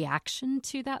immediate reaction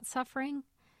to that suffering,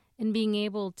 and being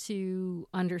able to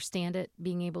understand it,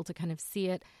 being able to kind of see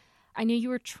it. I know you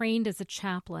were trained as a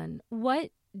chaplain. What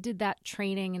did that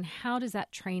training and how does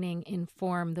that training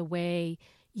inform the way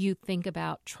you think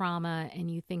about trauma and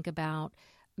you think about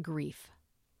grief?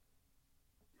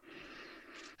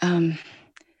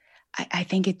 I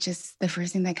think the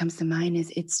first thing that comes to mind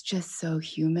is it's just so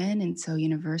human and so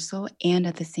universal. And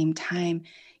at the same time,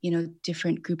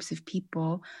 different groups of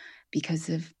people, because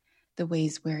of the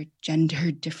ways we're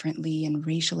gendered differently and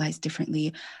racialized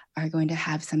differently, are going to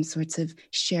have some sorts of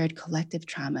shared collective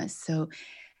traumas. So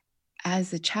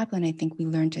as a chaplain, I think we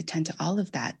learn to attend to all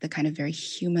of that, the kind of very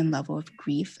human level of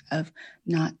grief, of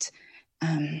not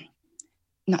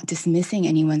dismissing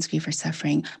anyone's grief or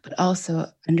suffering, but also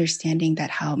understanding that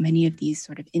how many of these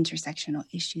sort of intersectional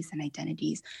issues and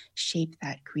identities shape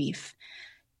that grief.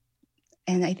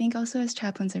 And I think also as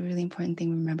chaplains, a really important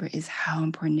thing to remember is how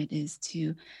important it is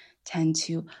to tend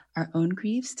to our own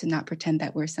griefs, to not pretend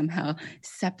that we're somehow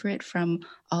separate from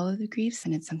all of the griefs.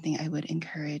 And it's something I would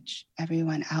encourage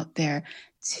everyone out there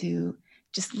to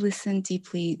just listen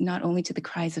deeply, not only to the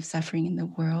cries of suffering in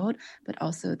the world, but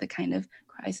also the kind of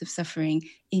cries of suffering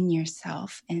in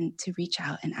yourself, and to reach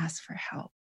out and ask for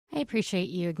help. I appreciate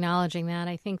you acknowledging that.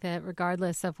 I think that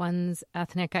regardless of one's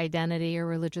ethnic identity or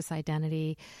religious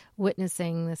identity,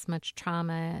 witnessing this much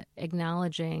trauma,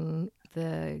 acknowledging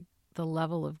the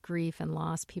level of grief and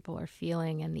loss people are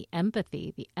feeling, and the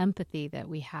empathy that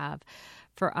we have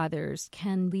for others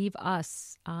can leave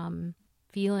us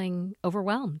feeling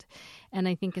overwhelmed. And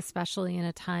I think especially in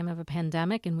a time of a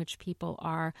pandemic in which people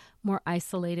are more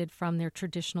isolated from their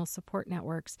traditional support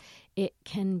networks, it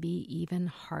can be even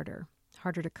harder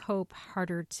to cope,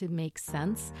 harder to make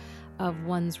sense of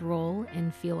one's role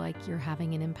and feel like you're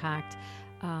having an impact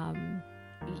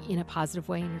in a positive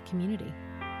way in your community.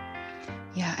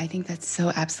 Yeah, I think that's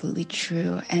so absolutely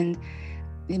true. And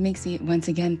it makes me once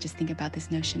again just think about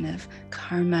this notion of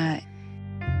karma.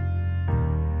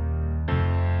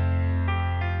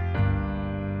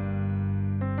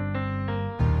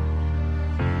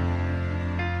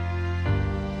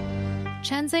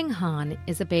 Chenzing Han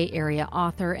is a Bay Area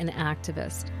author and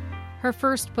activist. Her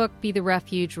first book, Be the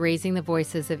Refuge, Raising the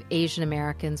Voices of Asian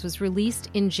Americans, was released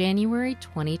in January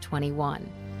 2021.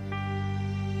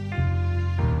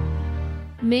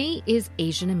 May is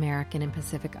Asian American and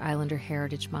Pacific Islander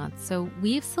Heritage Month, so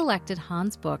we've selected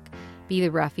Han's book, Be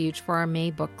the Refuge, for our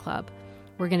May Book Club.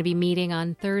 We're going to be meeting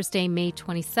on Thursday, May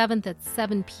 27th at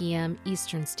 7 p.m.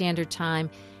 Eastern Standard Time,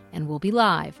 and we'll be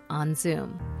live on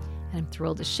Zoom. And I'm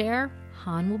thrilled to share,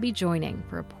 Han will be joining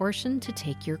for a portion to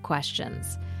take your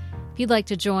questions. If you'd like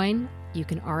to join, you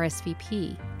can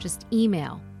RSVP. Just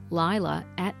email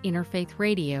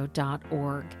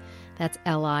lila@interfaithradio.org. That's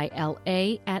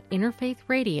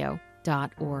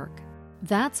LILA@interfaithradio.org.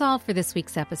 That's all for this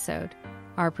week's episode.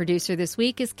 Our producer this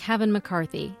week is Kevin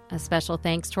McCarthy. A special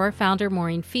thanks to our founder,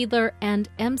 Maureen Fiedler, and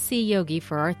MC Yogi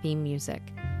for our theme music.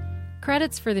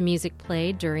 Credits for the music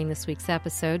played during this week's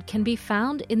episode can be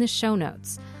found in the show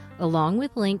notes, along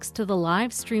with links to the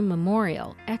live stream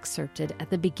memorial excerpted at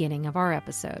the beginning of our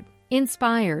episode.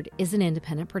 Inspired is an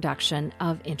independent production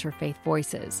of Interfaith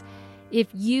Voices. If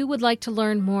you would like to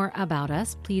learn more about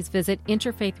us, please visit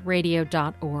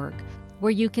interfaithradio.org,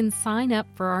 where you can sign up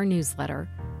for our newsletter,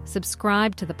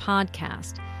 subscribe to the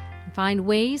podcast, and find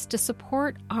ways to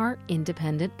support our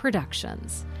independent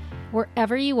productions.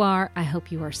 Wherever you are, I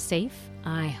hope you are safe,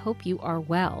 I hope you are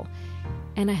well,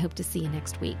 and I hope to see you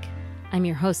next week. I'm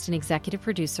your host and executive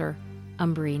producer,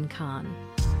 Umbreen Khan.